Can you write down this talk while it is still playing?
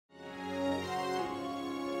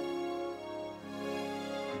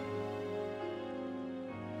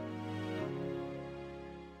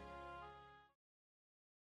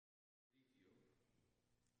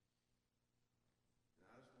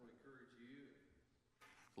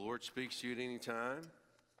The Lord speaks to you at any time,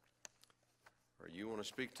 or you want to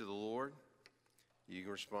speak to the Lord, you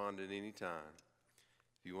can respond at any time.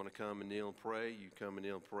 If you want to come and kneel and pray, you come and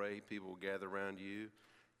kneel and pray. People will gather around you.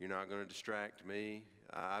 You're not going to distract me.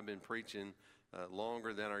 I've been preaching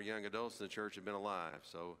longer than our young adults in the church have been alive.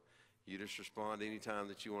 So you just respond any time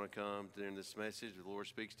that you want to come during this message. If the Lord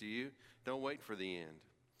speaks to you, don't wait for the end.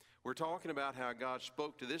 We're talking about how God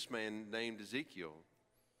spoke to this man named Ezekiel.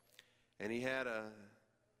 And he had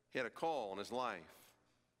a call on his life.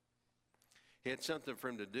 He had something for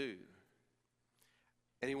him to do.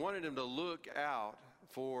 And he wanted him to look out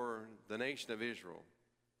for the nation of Israel.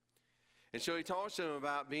 And so he talks to him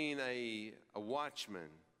about being a watchman.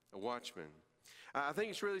 I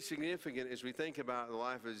think it's really significant as we think about the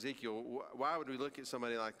life of Ezekiel. Why would we look at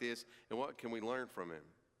somebody like this, and what can we learn from him?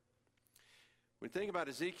 When we think about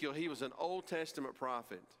Ezekiel, he was an Old Testament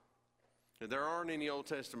prophet. There aren't any Old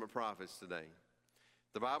Testament prophets today.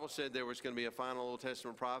 The Bible said there was going to be a final Old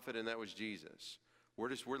Testament prophet, and that was Jesus.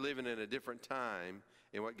 We're living in a different time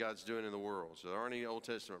in what God's doing in the world. So there aren't any Old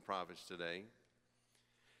Testament prophets today.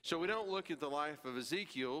 So we don't look at the life of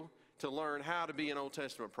Ezekiel to learn how to be an Old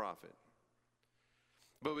Testament prophet.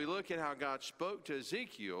 But we look at how God spoke to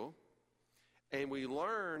Ezekiel, and we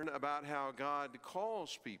learn about how God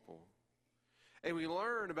calls people. And we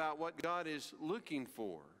learn about what God is looking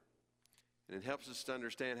for. And it helps us to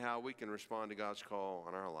understand how we can respond to God's call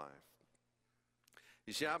on our life.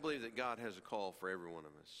 You see, I believe that God has a call for every one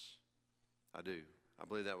of us. I do. I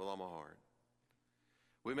believe that with all my heart.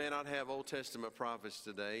 We may not have Old Testament prophets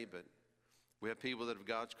today, but we have people that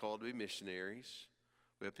God's called to be missionaries.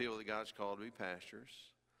 We have people that God's called to be pastors.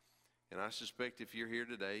 And I suspect if you're here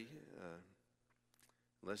today,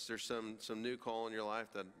 unless there's some new call in your life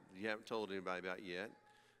that you haven't told anybody about yet,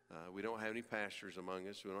 we don't have any pastors among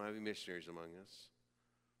us. We don't have any missionaries among us.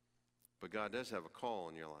 But God does have a call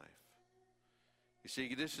in your life. You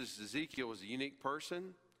see, Ezekiel was a unique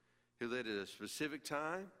person who lived at a specific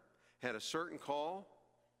time, had a certain call.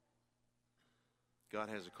 God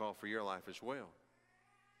has a call for your life as well.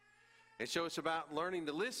 And so it's about learning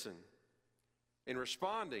to listen and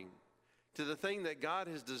responding to the thing that God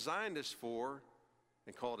has designed us for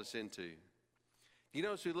and called us into. You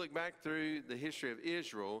know, as we look back through the history of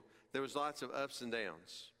Israel, there was lots of ups and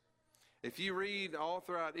downs. If you read all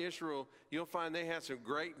throughout Israel, you'll find they had some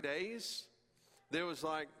great days. There was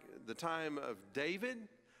like the time of David,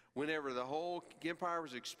 whenever the whole empire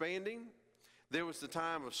was expanding. There was the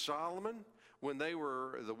time of Solomon, when they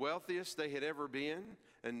were the wealthiest they had ever been,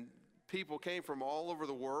 and people came from all over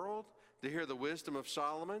the world to hear the wisdom of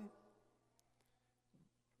Solomon.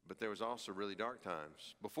 But there was also really dark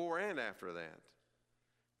times before and after that.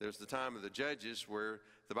 There was the time of the judges where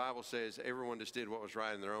the Bible says everyone just did what was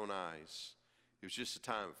right in their own eyes. It was just a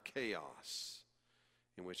time of chaos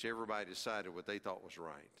in which everybody decided what they thought was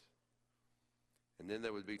right. And then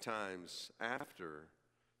there would be times after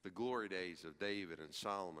the glory days of David and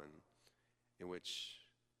Solomon in which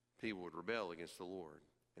people would rebel against the Lord,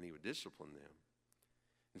 and he would discipline them.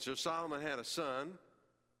 And so Solomon had a son,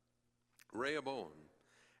 Rehoboam.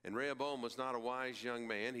 And Rehoboam was not a wise young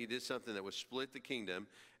man. He did something that would split the kingdom,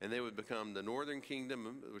 and they would become the northern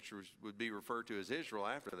kingdom, which would be referred to as Israel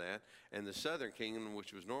after that, and the southern kingdom,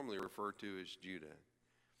 which was normally referred to as Judah.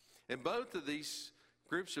 And both of these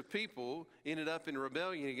groups of people ended up in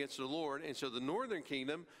rebellion against the Lord, and so the northern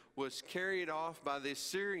kingdom was carried off by the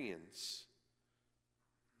Assyrians.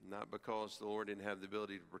 Not because the Lord didn't have the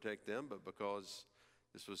ability to protect them, but because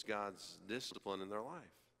this was God's discipline in their life.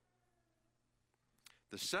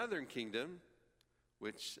 The southern kingdom,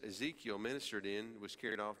 which Ezekiel ministered in, was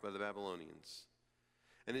carried off by the Babylonians.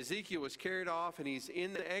 And Ezekiel was carried off, and he's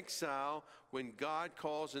in the exile when God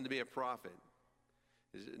calls him to be a prophet.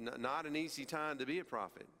 It's not an easy time to be a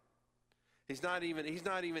prophet. He's not even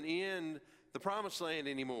in the promised land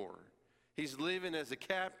anymore. He's living as a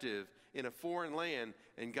captive in a foreign land,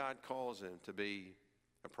 and God calls him to be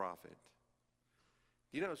a prophet.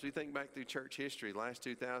 You know, as we think back through church history, the last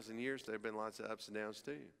 2,000 years, there have been lots of ups and downs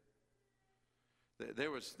too.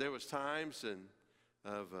 There was times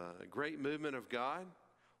of a great movement of God.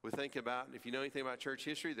 We think about, if you know anything about church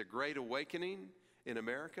history, the Great Awakening in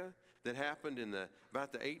America that happened in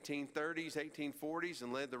about the 1830s, 1840s,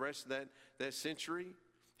 and led the rest of that century.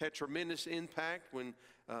 Had tremendous impact when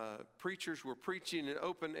preachers were preaching in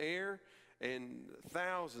open air, and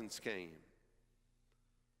thousands came.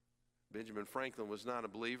 Benjamin Franklin was not a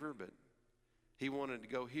believer, but he wanted to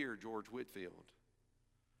go hear George Whitefield.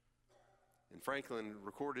 And Franklin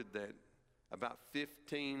recorded that about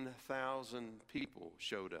 15,000 people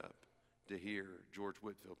showed up to hear George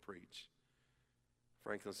Whitefield preach.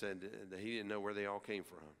 Franklin said that he didn't know where they all came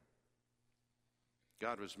from.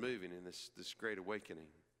 God was moving in this great awakening.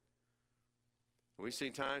 We've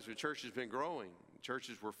seen times when church has been growing,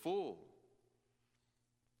 churches were full.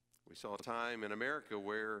 We saw a time in America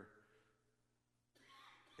where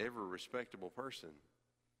every respectable person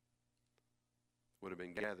would have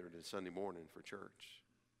been gathered on Sunday morning for church.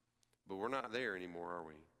 But we're not there anymore, are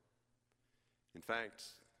we? In fact,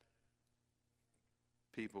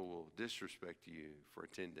 people will disrespect you for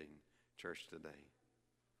attending church today.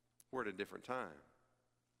 We're at a different time.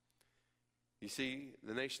 You see,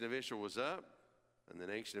 the nation of Israel was up and the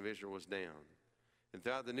nation of Israel was down. And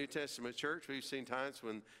throughout the New Testament church, we've seen times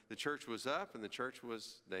when the church was up and the church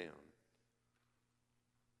was down.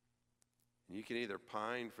 And you can either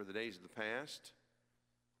pine for the days of the past,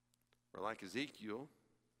 or like Ezekiel,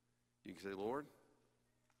 you can say, Lord,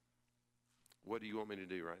 what do you want me to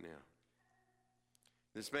do right now?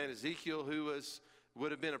 This man Ezekiel, who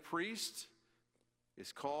would have been a priest,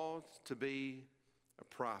 is called to be a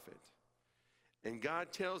prophet. And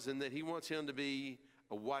God tells him that he wants him to be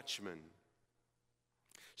a watchman.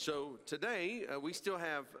 So today, we still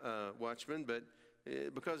have watchmen, but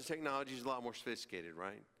because the technology is a lot more sophisticated,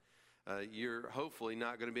 right? You're hopefully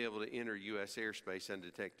not going to be able to enter U.S. airspace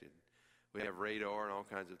undetected. We have radar and all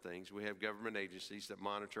kinds of things. We have government agencies that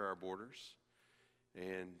monitor our borders.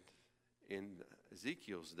 And in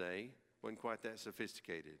Ezekiel's day, wasn't quite that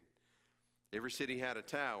sophisticated. Every city had a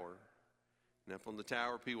tower, and up on the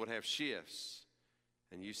tower, people would have shifts,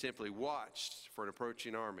 and you simply watched for an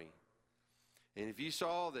approaching army. And if you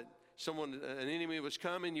saw that an enemy was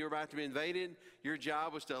coming, you were about to be invaded, your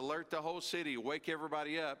job was to alert the whole city, wake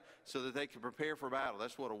everybody up so that they could prepare for battle.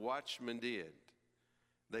 That's what a watchman did.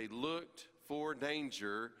 They looked for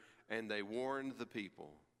danger, and they warned the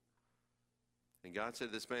people. And God said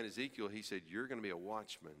to this man Ezekiel, he said, you're going to be a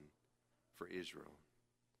watchman for Israel.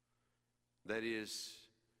 That is,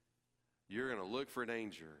 you're going to look for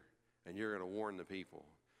danger, and you're going to warn the people.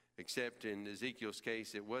 Except in Ezekiel's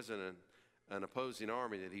case, it wasn't an opposing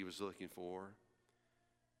army that he was looking for,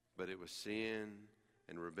 but it was sin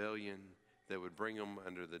and rebellion that would bring them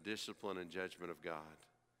under the discipline and judgment of God.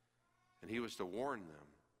 And he was to warn them.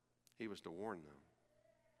 He was to warn them.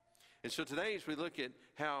 And so today, as we look at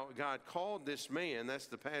how God called this man, that's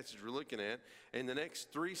the passage we're looking at. And the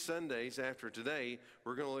next 3 Sundays after today,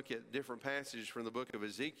 we're going to look at different passages from the book of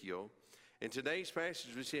Ezekiel. In today's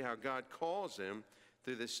passage, we see how God calls him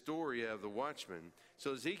through the story of the watchman.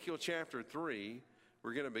 So Ezekiel chapter 3,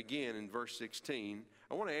 we're going to begin in verse 16.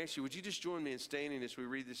 I want to ask you, would you just join me in standing as we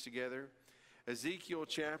read this together? Ezekiel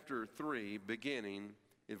chapter 3, beginning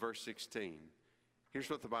in verse 16. Here's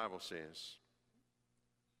what the Bible says.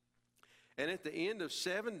 And at the end of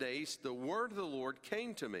 7 days, the word of the Lord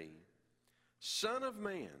came to me. Son of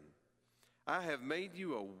man, I have made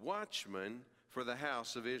you a watchman for the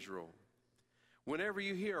house of Israel. Whenever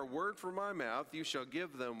you hear a word from my mouth, you shall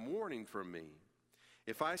give them warning from me.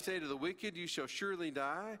 If I say to the wicked, you shall surely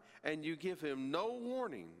die, and you give him no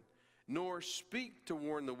warning, nor speak to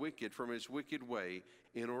warn the wicked from his wicked way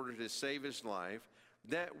in order to save his life,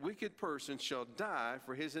 that wicked person shall die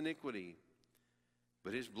for his iniquity.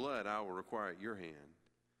 But his blood I will require at your hand.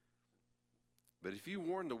 But if you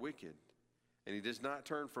warn the wicked, and he does not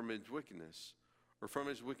turn from his wickedness, or from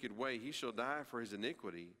his wicked way, he shall die for his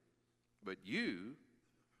iniquity, but you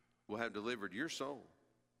will have delivered your soul.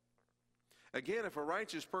 Again, if a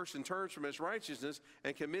righteous person turns from his righteousness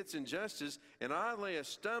and commits injustice, and I lay a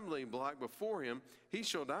stumbling block before him, he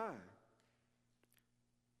shall die.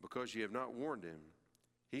 Because you have not warned him,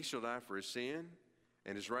 he shall die for his sin,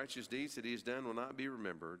 and his righteous deeds that he has done will not be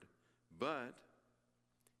remembered, but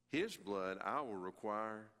his blood I will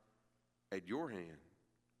require at your hand.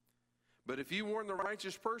 But if you warn the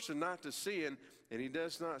righteous person not to sin, and he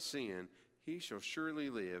does not sin, he shall surely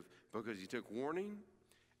live, because he took warning,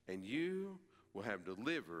 and you will have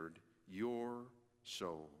delivered your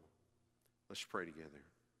soul. Let's pray together.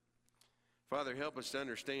 Father, help us to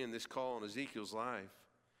understand this call on Ezekiel's life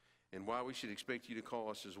and why we should expect you to call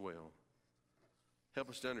us as well. Help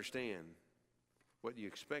us to understand what you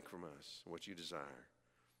expect from us, what you desire,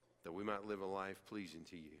 that we might live a life pleasing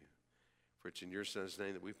to you. For it's in your Son's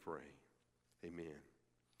name that we pray. Amen.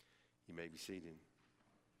 You may be seated.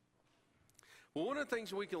 Well, one of the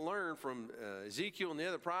things we can learn from Ezekiel and the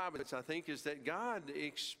other prophets, I think, is that God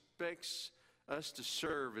expects us to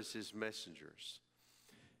serve as his messengers.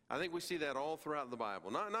 I think we see that all throughout the Bible.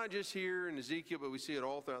 Not just here in Ezekiel, but we see it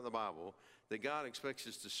all throughout the Bible, that God expects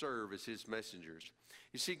us to serve as his messengers.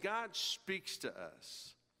 You see, God speaks to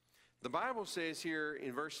us. The Bible says here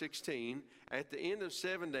in verse 16, at the end of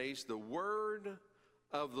 7 days, the word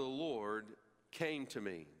of the Lord came to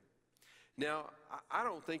me. Now, I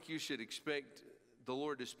don't think you should expect the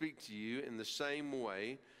Lord to speak to you in the same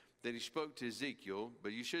way that he spoke to Ezekiel,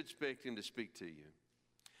 but you should expect him to speak to you.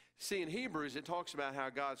 See, in Hebrews, it talks about how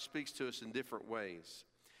God speaks to us in different ways.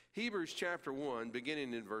 Hebrews chapter 1,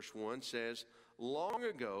 beginning in verse 1, says, "Long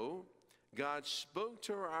ago, God spoke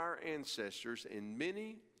to our ancestors in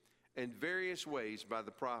many and various ways by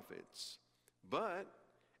the prophets. But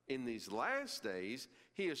in these last days,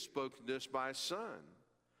 he has spoken to us by his Son,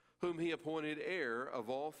 whom he appointed heir of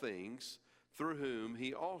all things, through whom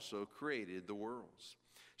he also created the worlds."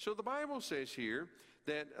 So the Bible says here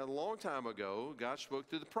that a long time ago, God spoke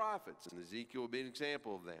to the prophets, and Ezekiel would be an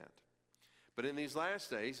example of that. But in these last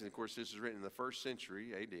days, and of course this is written in the 1st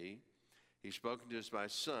century AD, he's spoken to us by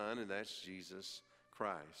his Son, and that's Jesus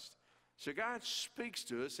Christ. So God speaks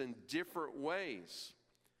to us in different ways.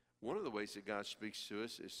 One of the ways that God speaks to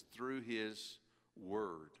us is through his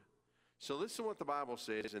word. So listen to what the Bible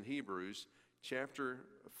says in Hebrews chapter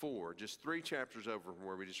 4, just 3 chapters over from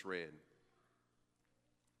where we just read.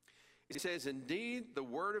 It says, "Indeed, the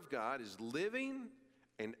word of God is living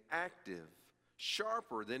and active,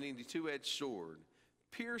 sharper than any two-edged sword,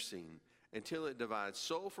 piercing until it divides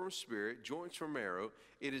soul from spirit, joints from marrow.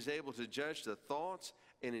 It is able to judge the thoughts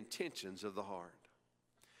and intentions of the heart."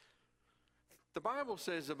 The Bible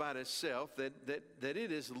says about itself that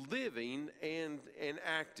it is living and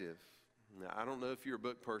active. Now, I don't know if you're a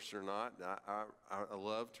book person or not. I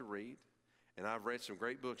love to read, and I've read some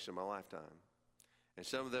great books in my lifetime. And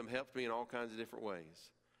some of them helped me in all kinds of different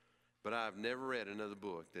ways. But I've never read another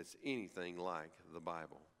book that's anything like the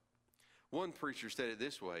Bible. One preacher said it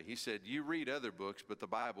this way. He said, "You read other books, but the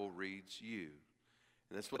Bible reads you."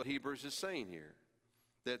 And that's what Hebrews is saying here.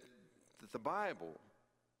 That the Bible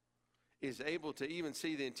is able to even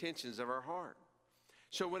see the intentions of our heart.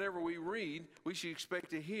 So whenever we read, we should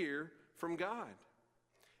expect to hear from God.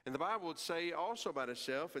 And the Bible would say also about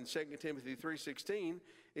itself in 2 Timothy 3:16,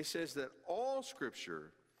 it says that all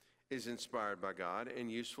Scripture is inspired by God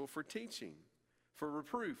and useful for teaching, for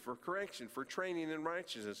reproof, for correction, for training in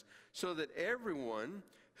righteousness, so that everyone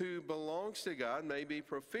who belongs to God may be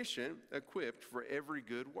proficient, equipped for every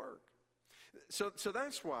good work. So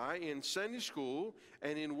that's why in Sunday school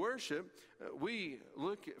and in worship, we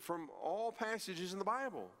look from all passages in the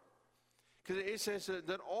Bible. Because it says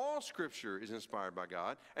that all Scripture is inspired by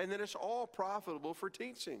God and that it's all profitable for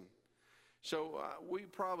teaching. So we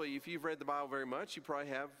probably, if you've read the Bible very much, you probably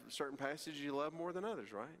have certain passages you love more than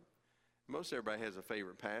others, right? Most everybody has a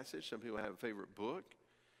favorite passage. Some people have a favorite book.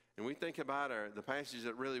 And we think about the passage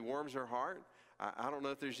that really warms our heart. I don't know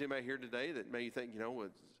if there's anybody here today that may think,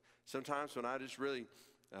 sometimes when I just really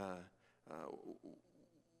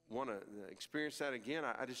want to experience that again,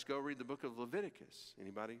 I just go read the book of Leviticus.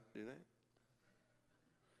 Anybody do that?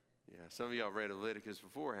 Yeah, some of y'all have read Leviticus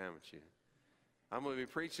before, haven't you? I'm going to be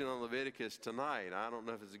preaching on Leviticus tonight. I don't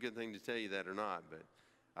know if it's a good thing to tell you that or not, but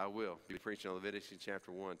I will be preaching on Leviticus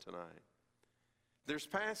chapter 1 tonight. There's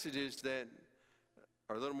passages that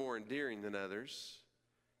are a little more endearing than others.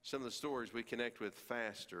 Some of the stories we connect with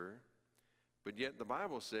faster, but yet the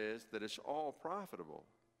Bible says that it's all profitable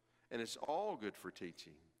and it's all good for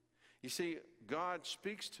teaching. You see, God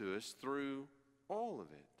speaks to us through all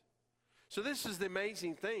of it. So this is the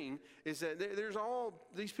amazing thing, is that there's all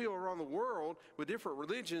these people around the world with different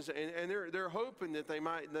religions, and they're hoping that they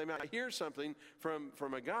might hear something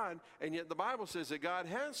from a God, and yet the Bible says that God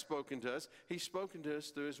has spoken to us. He's spoken to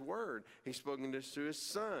us through his word. He's spoken to us through his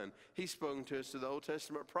Son. He's spoken to us through the Old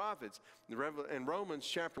Testament prophets. And Romans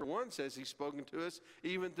chapter 1 says he's spoken to us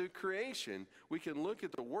even through creation. We can look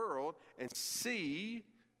at the world and see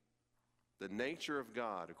the nature of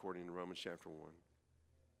God according to Romans chapter 1.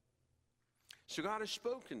 So God has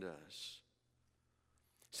spoken to us.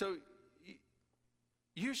 So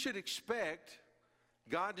you should expect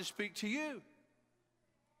God to speak to you,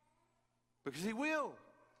 because he will.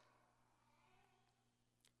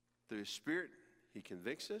 Through his Spirit, he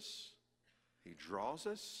convicts us, he draws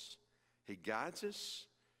us, he guides us,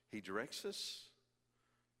 he directs us.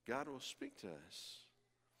 God will speak to us.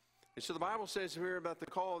 And so the Bible says here about the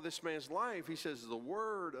call of this man's life, he says, the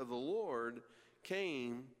word of the Lord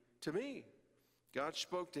came to me. God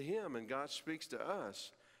spoke to him, and God speaks to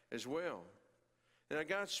us as well. Now,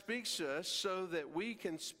 God speaks to us so that we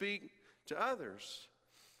can speak to others.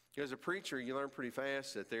 As a preacher, you learn pretty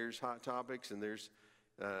fast that there's hot topics and there's,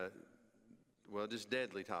 just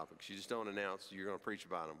deadly topics. You just don't announce you're going to preach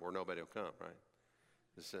about them or nobody will come, right?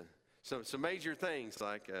 It's, some major things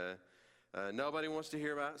like nobody wants to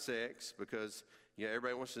hear about sex because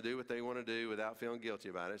everybody wants to do what they want to do without feeling guilty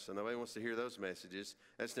about it. So nobody wants to hear those messages.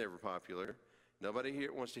 That's never popular. Nobody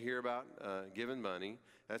here wants to hear about giving money.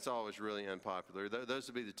 That's always really unpopular. Those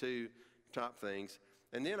would be the two top things.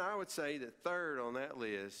 And then I would say that third on that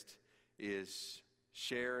list is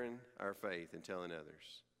sharing our faith and telling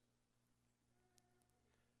others.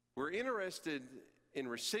 We're interested in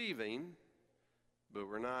receiving, but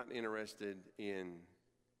we're not interested in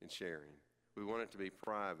sharing. We want it to be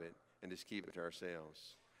private and just keep it to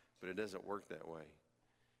ourselves. But it doesn't work that way.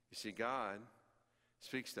 You see, God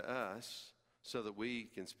speaks to us so that we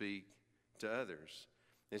can speak to others.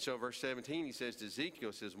 And so verse 17, he says to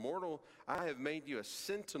Ezekiel, says, "Mortal, I have made you a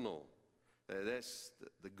sentinel." That's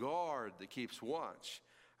the guard that keeps watch.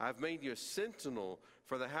 "I've made you a sentinel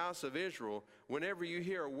for the house of Israel. Whenever you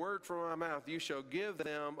hear a word from my mouth, you shall give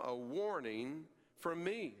them a warning from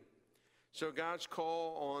me." So God's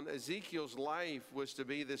call on Ezekiel's life was to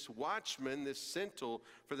be this watchman, this sentinel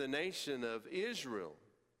for the nation of Israel.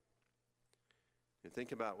 And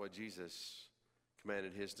think about what Jesus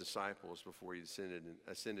commanded his disciples before he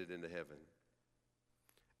ascended into heaven.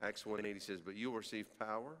 Acts 1:8 says, "But you will receive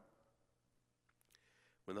power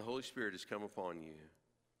when the Holy Spirit has come upon you,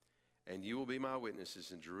 and you will be my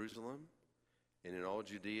witnesses in Jerusalem and in all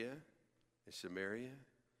Judea and Samaria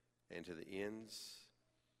and to the ends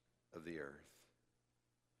of the earth."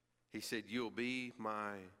 He said, "You'll be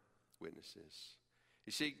my witnesses."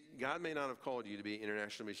 You see, God may not have called you to be an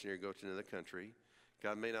international missionary, go to another country.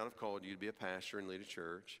 God may not have called you to be a pastor and lead a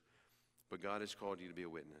church, but God has called you to be a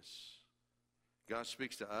witness. God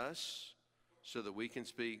speaks to us so that we can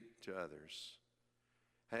speak to others.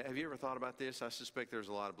 Have you ever thought about this? I suspect there's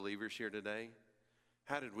a lot of believers here today.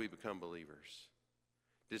 How did we become believers?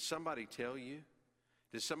 Did somebody tell you?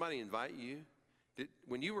 Did somebody invite you?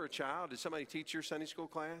 When you were a child, did somebody teach your Sunday school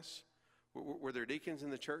class? Were there deacons in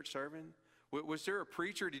the church serving? Was there a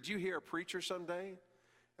preacher? Did you hear a preacher someday?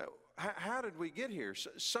 How did we get here?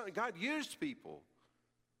 God used people.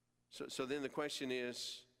 So then the question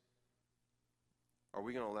is, are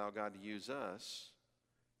we going to allow God to use us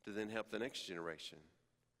to then help the next generation,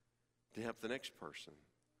 to help the next person?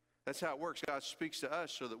 That's how it works. God speaks to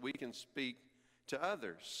us so that we can speak to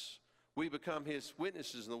others. We become his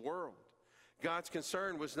witnesses in the world. God's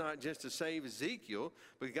concern was not just to save Ezekiel,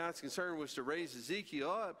 but God's concern was to raise Ezekiel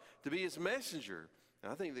up to be his messenger.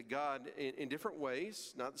 And I think that God, in different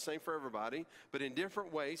ways, not the same for everybody, but in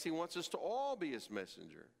different ways, he wants us to all be his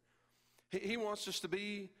messenger. He wants us to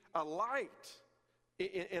be a light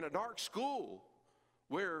in a dark school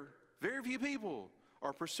where very few people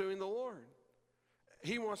are pursuing the Lord.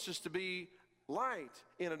 He wants us to be light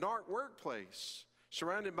in a dark workplace,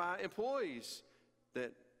 surrounded by employees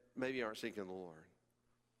that maybe aren't seeking the Lord.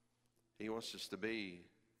 He wants us to be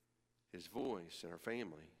his voice in our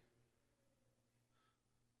family,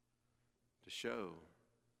 to show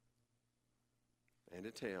and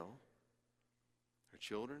to tell our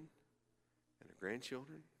children and our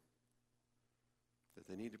grandchildren that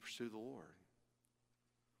they need to pursue the Lord.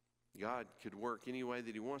 God could work any way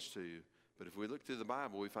that he wants to, but if we look through the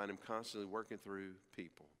Bible, we find him constantly working through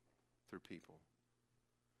people.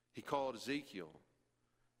 He called Ezekiel,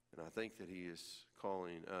 and I think that he is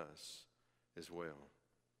calling us as well.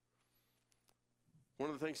 One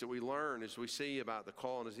of the things that we learn as we see about the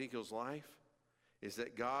call in Ezekiel's life is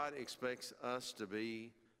that God expects us to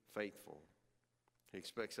be faithful. He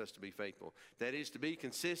expects us to be faithful. That is, to be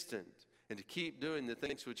consistent and to keep doing the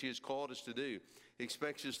things which he has called us to do. He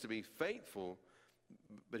expects us to be faithful,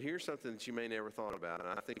 but here's something that you may never thought about, and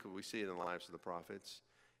I think we see it in the lives of the prophets.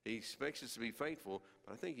 He expects us to be faithful,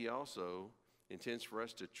 but I think he also intends for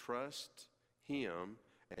us to trust him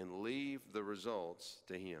and leave the results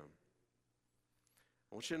to him.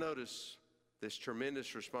 I want you to notice this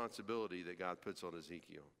tremendous responsibility that God puts on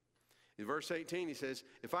Ezekiel. In verse 18, he says,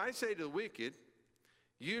 "If I say to the wicked,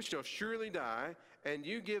 you shall surely die, and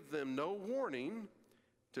you give them no warning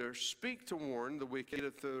to speak to warn the wicked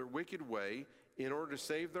of their wicked way in order to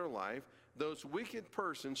save their life, those wicked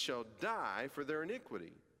persons shall die for their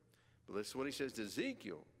iniquity." But listen to what he says to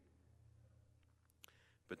Ezekiel.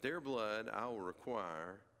 "But their blood I will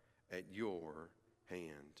require at your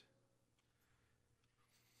hand."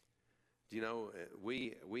 Do you know,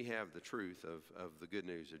 we have the truth of the good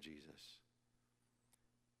news of Jesus.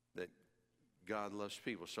 That God loves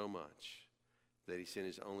people so much that he sent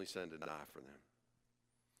his only son to die for them.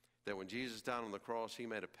 That when Jesus died on the cross, he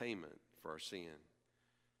made a payment for our sin.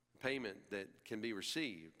 A payment that can be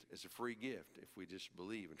received as a free gift if we just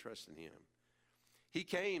believe and trust in him. He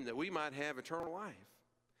came that we might have eternal life.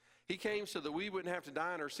 He came so that we wouldn't have to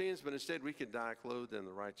die in our sins, but instead we could die clothed in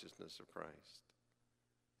the righteousness of Christ.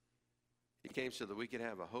 He came so that we could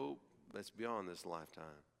have a hope that's beyond this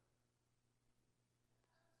lifetime.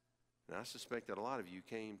 And I suspect that a lot of you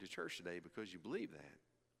came to church today because you believe that,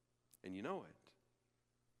 and you know it.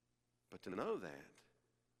 But to know that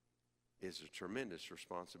is a tremendous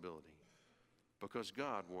responsibility, because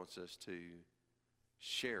God wants us to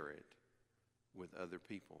share it with other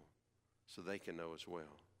people so they can know as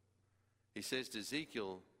well. He says to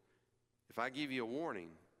Ezekiel, if I give you a warning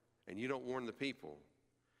and you don't warn the people,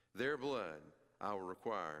 their blood I will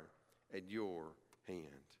require at your hand.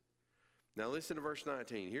 Now listen to verse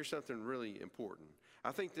 19. Here's something really important.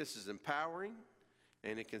 I think this is empowering,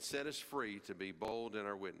 and it can set us free to be bold in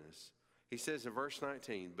our witness. He says in verse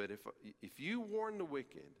 19, but if you warn the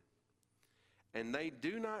wicked, and they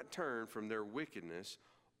do not turn from their wickedness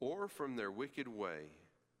or from their wicked way,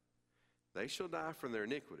 they shall die from their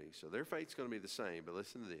iniquity. So their fate's going to be the same, but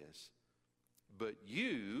listen to this. But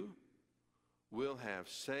you will have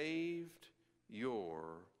saved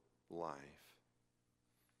your life.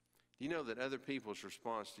 Do you know that other people's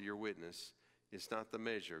response to your witness is not the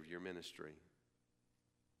measure of your ministry?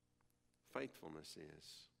 Faithfulness is.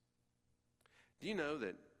 Do you know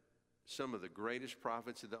that some of the greatest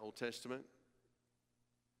prophets of the Old Testament,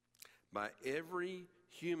 by every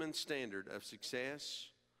human standard of success,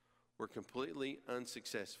 were completely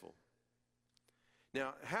unsuccessful?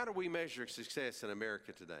 Now, how do we measure success in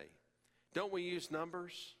America today? Don't we use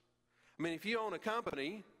numbers? I mean, if you own a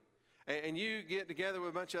company and you get together with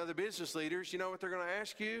a bunch of other business leaders, you know what they're going to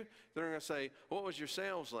ask you? They're going to say, what was your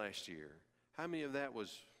sales last year? How many of that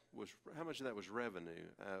was how much of that was revenue,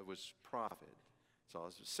 was profit? So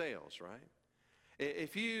it's sales, right?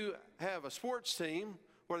 If you have a sports team,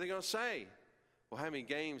 what are they going to say? Well, how many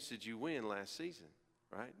games did you win last season,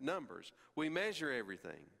 right? Numbers. We measure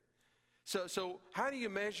everything. So how do you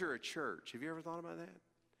measure a church? Have you ever thought about that?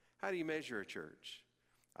 How do you measure a church?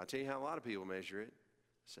 I'll tell you how a lot of people measure it.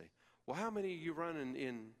 Say, well, how many are you running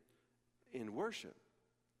in worship?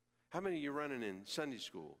 How many are you running in Sunday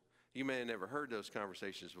school? You may have never heard those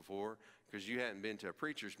conversations before because you hadn't been to a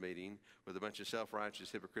preacher's meeting with a bunch of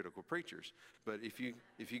self-righteous, hypocritical preachers. But if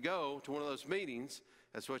you go to one of those meetings,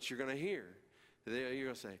 that's what you're going to hear. You're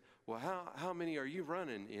going to say, well, how many are you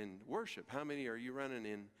running in worship? How many are you running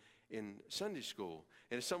in Sunday school?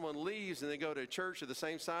 And if someone leaves and they go to a church of the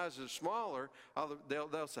same size or smaller,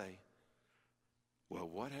 they'll say, well,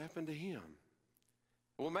 what happened to him?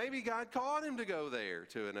 Well, maybe God called him to go there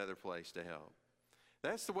to another place to help.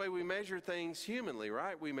 That's the way we measure things humanly,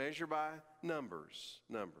 right? We measure by numbers.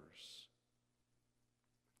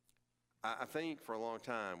 I think for a long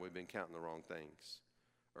time we've been counting the wrong things,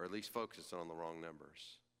 or at least focusing on the wrong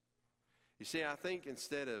numbers. You see, I think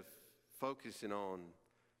instead of focusing on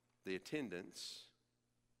the attendance,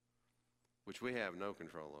 which we have no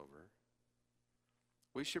control over,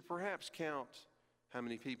 we should perhaps count how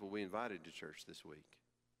many people we invited to church this week.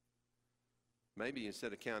 Maybe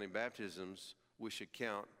instead of counting baptisms, we should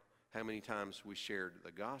count how many times we shared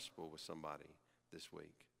the gospel with somebody this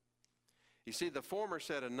week. You see, the former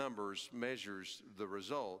set of numbers measures the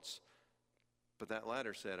results, but that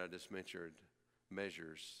latter set I just mentioned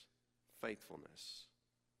measures faithfulness.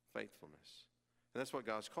 Faithfulness. And that's what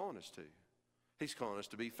God's calling us to. He's calling us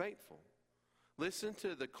to be faithful. Listen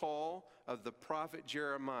to the call of the prophet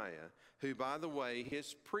Jeremiah, who, by the way,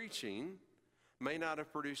 his preaching may not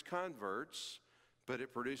have produced converts, but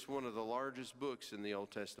it produced one of the largest books in the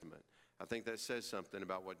Old Testament. I think that says something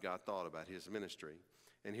about what God thought about his ministry.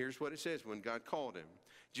 And here's what it says when God called him.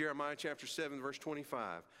 Jeremiah chapter 7, verse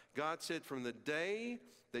 25. God said, from the day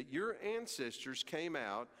that your ancestors came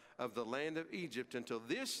out of the land of Egypt until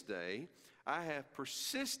this day, I have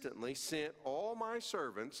persistently sent all my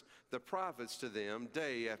servants, the prophets, to them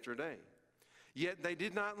day after day. Yet they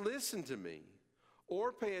did not listen to me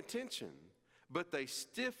or pay attention, but they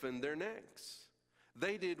stiffened their necks.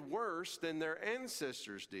 They did worse than their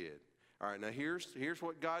ancestors did. All right, now here's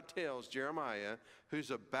what God tells Jeremiah,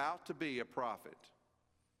 who's about to be a prophet.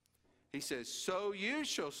 He says, so you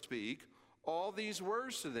shall speak all these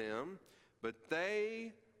words to them, but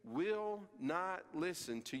they will not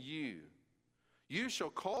listen to you. You shall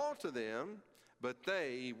call to them, but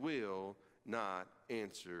they will not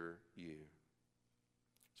answer you.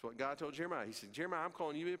 That's what God told Jeremiah. He said, Jeremiah, I'm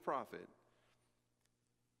calling you to be a prophet.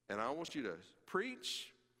 And I want you to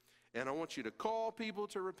preach, and I want you to call people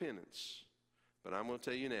to repentance. But I'm going to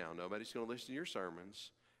tell you now, nobody's going to listen to your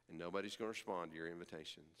sermons, and nobody's going to respond to your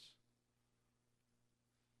invitations.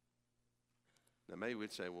 Now, maybe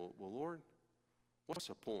we'd say, well, Lord, what's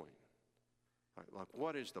the point? Like,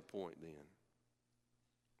 what is the point then?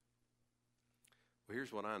 Well,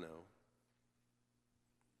 here's what I know.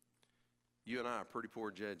 You and I are pretty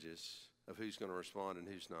poor judges of who's going to respond and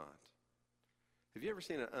who's not. Have you ever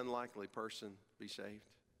seen an unlikely person be saved?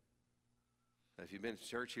 If you've been to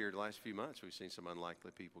church here the last few months, we've seen some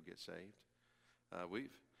unlikely people get saved.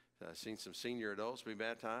 We've seen some senior adults be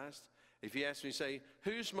baptized. If you ask me, say,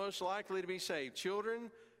 who's most likely to be saved?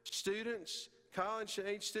 Children, students,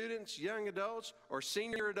 college-age students, young adults, or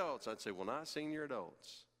senior adults? I'd say, well, not senior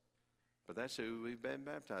adults. But that's who we've been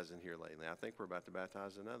baptizing here lately. I think we're about to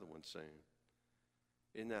baptize another one soon.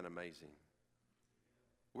 Isn't that amazing?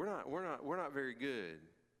 We're not very good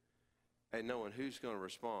at knowing who's going to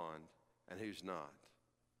respond and who's not.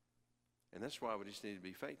 And that's why we just need to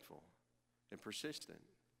be faithful and persistent.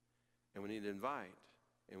 And we need to invite,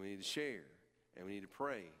 and we need to share, and we need to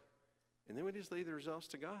pray. And then we just leave the results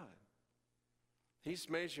to God. He's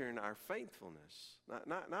measuring our faithfulness,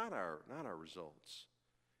 not our results.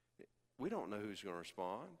 We don't know who's going to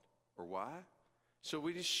respond or why. So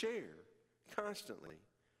we just share constantly.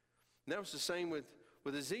 And that was the same with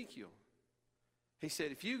Ezekiel. He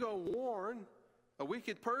said, if you go warn a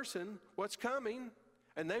wicked person what's coming,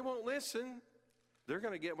 and they won't listen, they're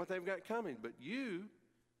going to get what they've got coming. But you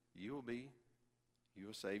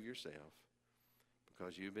will save yourself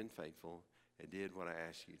because you've been faithful and did what I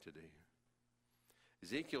asked you to do.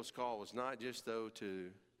 Ezekiel's call was not just, though, to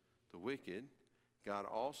the wicked. God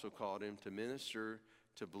also called him to minister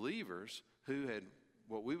to believers who had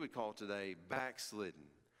what we would call today backslidden.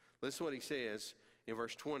 Listen to what he says in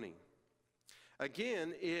verse 20.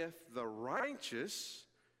 Again, if the righteous,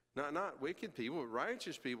 not wicked people, but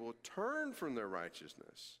righteous people turn from their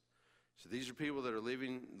righteousness. So these are people that are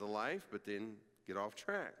living the life but then get off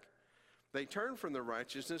track. They turn from their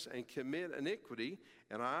righteousness and commit iniquity,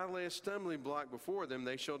 and I lay a stumbling block before them,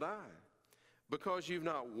 they shall die. Because you've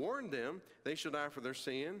not warned them, they shall die for their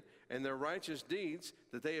sin, and their righteous deeds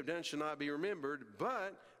that they have done shall not be remembered,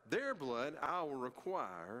 but their blood I will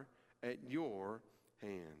require at your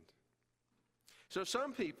hand. So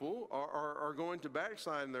some people are going to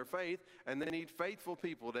backslide in their faith, and they need faithful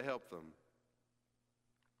people to help them.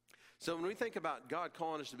 So when we think about God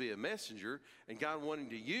calling us to be a messenger and God wanting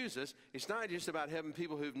to use us, it's not just about helping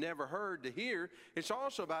people who've never heard to hear. It's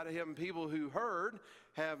also about helping people who heard,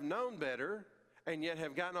 have known better, and yet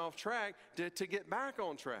have gotten off track to get back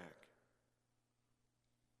on track.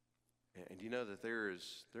 And you know that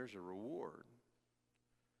there's a reward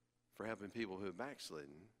for helping people who have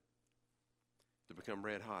backslidden to become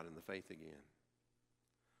red hot in the faith again.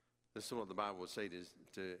 This is what the Bible would say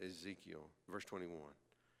to Ezekiel, verse 21.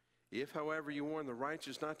 If, however, you warn the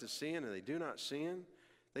righteous not to sin, and they do not sin,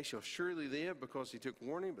 they shall surely live because he took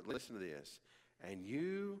warning. But listen to this. And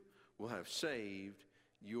you will have saved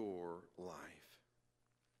your life.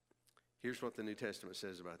 Here's what the New Testament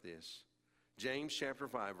says about this. James chapter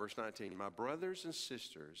 5, verse 19. My brothers and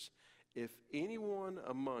sisters, if anyone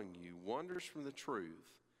among you wanders from the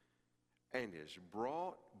truth and is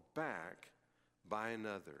brought back by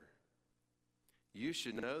another, you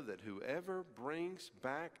should know that whoever brings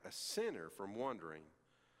back a sinner from wandering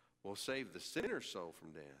will save the sinner's soul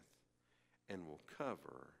from death and will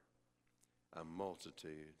cover a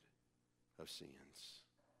multitude of sins.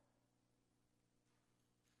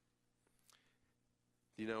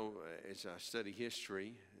 You know, as I study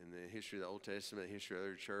history and the history of the Old Testament, history of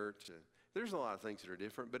the church, there's a lot of things that are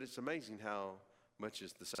different, but it's amazing how much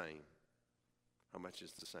is the same. How much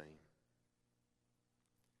is the same.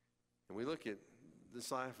 And we look at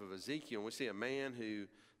this life of Ezekiel, and we see a man who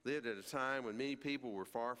lived at a time when many people were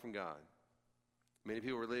far from God. Many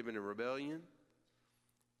people were living in rebellion.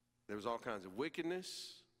 There was all kinds of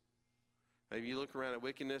wickedness. Maybe you look around at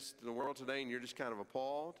wickedness in the world today and you're just kind of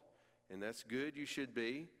appalled, and that's good, you should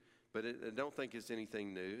be, but I don't think it's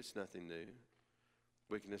anything new. It's nothing new.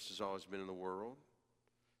 Wickedness has always been in the world.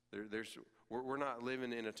 We're not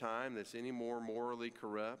living in a time that's any more morally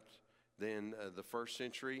corrupt than the first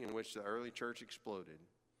century in which the early church exploded.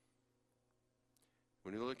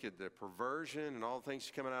 When you look at the perversion and all the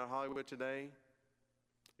things coming out of Hollywood today,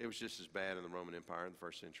 it was just as bad in the Roman Empire in the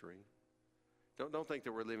first century. Don't think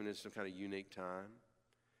that we're living in some kind of unique time.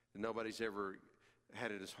 Nobody's ever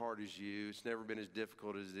had it as hard as you. It's never been as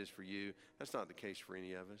difficult as it is for you. That's not the case for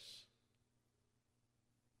any of us.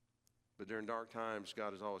 But during dark times,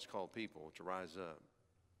 God has always called people to rise up,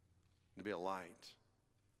 to be a light,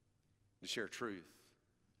 to share truth,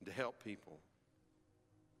 and to help people.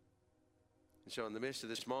 And so in the midst of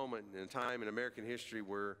this moment, in a time in American history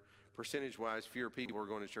where percentage-wise fewer people are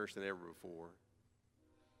going to church than ever before,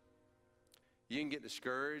 you can get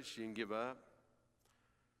discouraged, you can give up,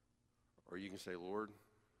 or you can say, Lord,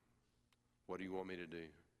 what do you want me to do?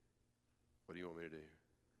 What do you want me to do?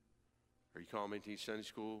 Are you calling me to teach Sunday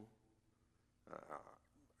school?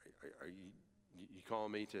 Are you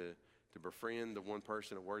calling me to befriend the one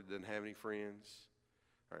person at work that doesn't have any friends?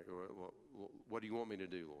 All right, what do you want me to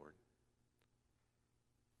do, Lord?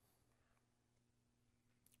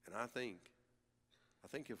 And I think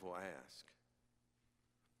if we'll ask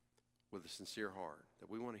with a sincere heart that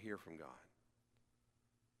we want to hear from God,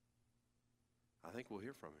 I think we'll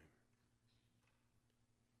hear from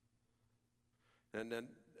him. And then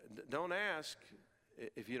don't ask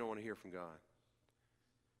if you don't want to hear from God.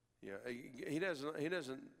 Yeah, he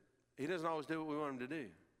doesn't always do what we want him to do.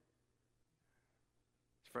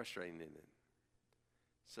 It's frustrating, isn't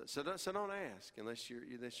it? So don't ask unless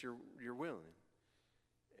you're willing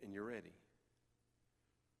and you're ready.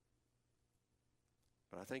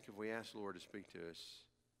 But I think if we ask the Lord to speak to us,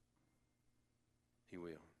 he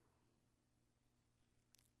will.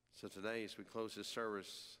 So today, as we close this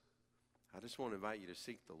service, I just want to invite you to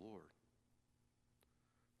seek the Lord.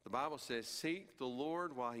 The Bible says, seek the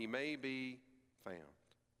Lord while he may be found.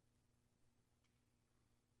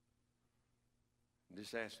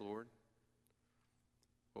 Just ask, Lord,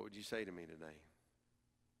 what would you say to me today?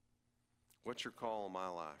 What's your call on my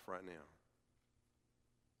life right now?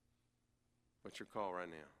 What's your call right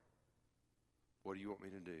now? What do you want me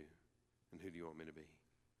to do? And who do you want me to be?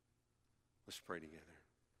 Let's pray together.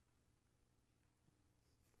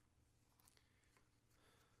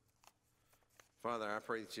 Father, I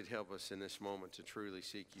pray that you'd help us in this moment to truly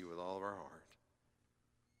seek you with all of our heart.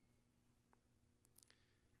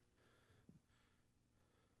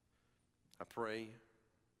 I pray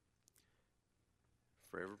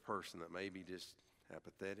for every person that may be just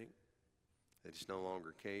apathetic, that just no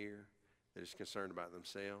longer care, that is concerned about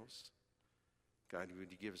themselves. God, would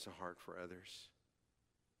you give us a heart for others?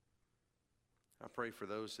 I pray for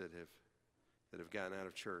those that have gotten out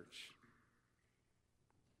of church.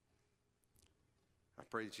 I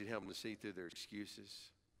pray that you'd help them to see through their excuses.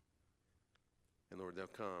 And Lord, they'll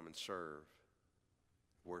come and serve,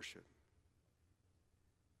 worship.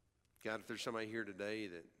 God, if there's somebody here today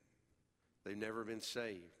that they've never been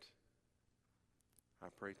saved, I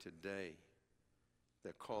pray today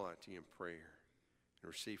they'll call out to you in prayer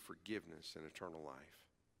and receive forgiveness and eternal life.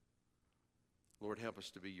 Lord, help us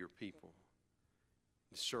to be your people,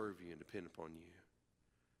 to serve you and depend upon you.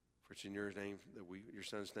 For it's in your name your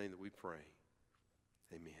Son's name that we pray.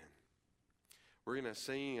 Amen. We're going to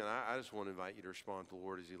sing, and I just want to invite you to respond to the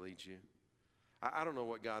Lord as he leads you. I don't know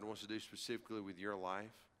what God wants to do specifically with your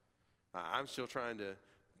life. I'm still trying to,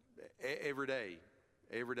 every day,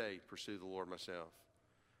 pursue the Lord myself.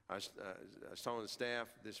 I was talking to the staff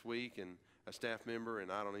this week, and a staff member,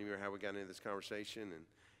 and I don't even know how we got into this conversation,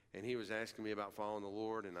 and he was asking me about following the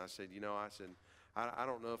Lord, and I said, I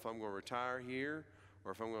don't know if I'm going to retire here,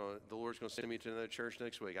 or if the Lord's going to send me to another church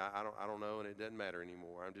next week. I don't know, and it doesn't matter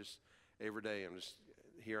anymore. Every day,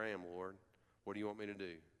 here I am, Lord. What do you want me to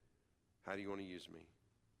do? How do you want to use me?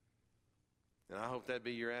 And I hope that'd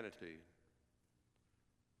be your attitude.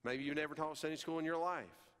 Maybe you've never taught Sunday school in your life,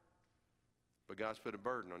 but God's put a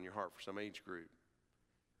burden on your heart for some age group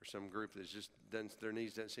or some group that just their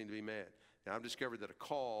needs don't seem to be met. Now, I've discovered that a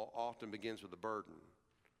call often begins with a burden.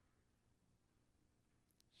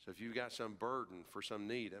 So if you've got some burden for some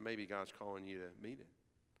need, that maybe God's calling you to meet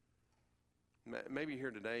it. Maybe you're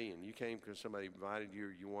here today and you came because somebody invited you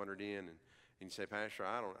or you wandered in and you say, Pastor,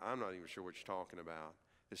 I'm not even sure what you're talking about.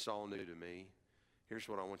 It's all new to me. Here's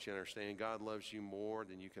what I want you to understand. God loves you more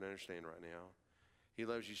than you can understand right now. He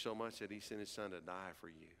loves you so much that he sent his son to die for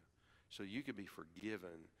you so you could be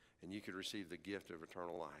forgiven and you could receive the gift of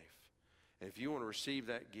eternal life. And if you want to receive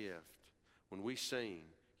that gift, when we sing,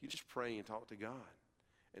 you just pray and talk to God.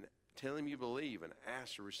 And tell him you believe and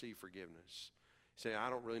ask to receive forgiveness. Say, I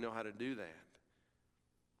don't really know how to do that.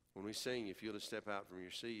 When we sing, if you'll just step out from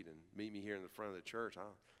your seat and meet me here in the front of the church,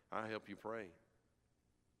 I'll help you pray.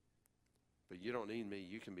 But you don't need me.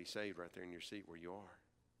 You can be saved right there in your seat where you are.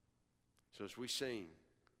 So as we sing,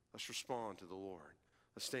 let's respond to the Lord.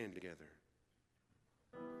 Let's stand together.